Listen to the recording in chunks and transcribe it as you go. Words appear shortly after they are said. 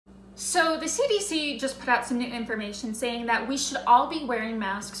So the CDC just put out some new information saying that we should all be wearing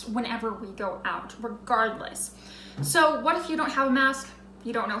masks whenever we go out, regardless. So what if you don't have a mask,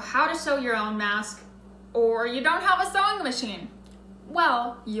 you don't know how to sew your own mask, or you don't have a sewing machine?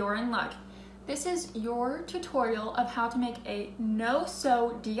 Well, you're in luck. This is your tutorial of how to make a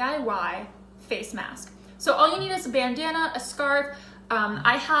no-sew DIY face mask. So all you need is a bandana, a scarf.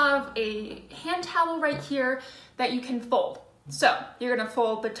 I have a hand towel right here that you can fold. So you're gonna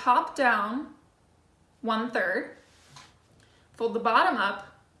fold the top down 1/3, fold the bottom up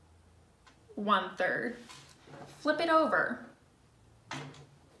 1/3, flip it over,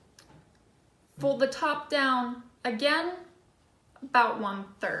 fold the top down again about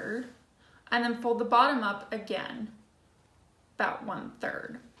 1/3, and then fold the bottom up again about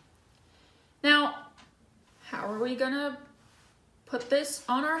 1/3. Now, how are we gonna put this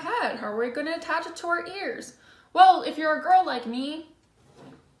on our head? How are we gonna attach it to our ears? Well, if you're a girl like me,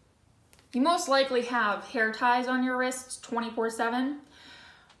 you most likely have hair ties on your wrists 24/7,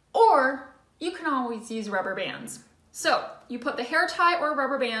 or you can always use rubber bands. So you put the hair tie or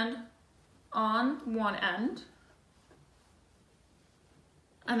rubber band on one end,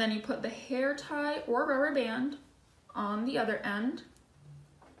 and then you put the hair tie or rubber band on the other end.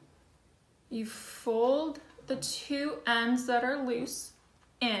 You fold the two ends that are loose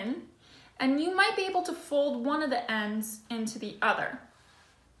in, and you might be able to fold one of the ends into the other,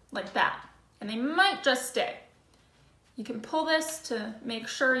 like that, and they might just stay. You can pull this to make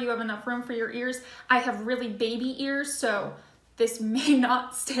sure you have enough room for your ears. I have really baby ears, so this may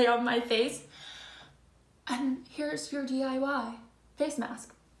not stay on my face. And here's your DIY face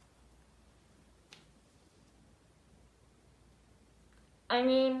mask. I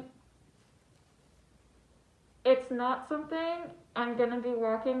mean, it's not something I'm gonna be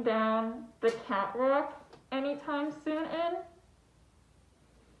walking down the catwalk anytime soon in,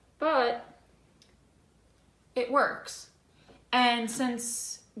 but it works. And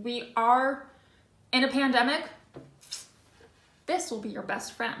since we are in a pandemic, this will be your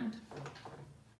best friend.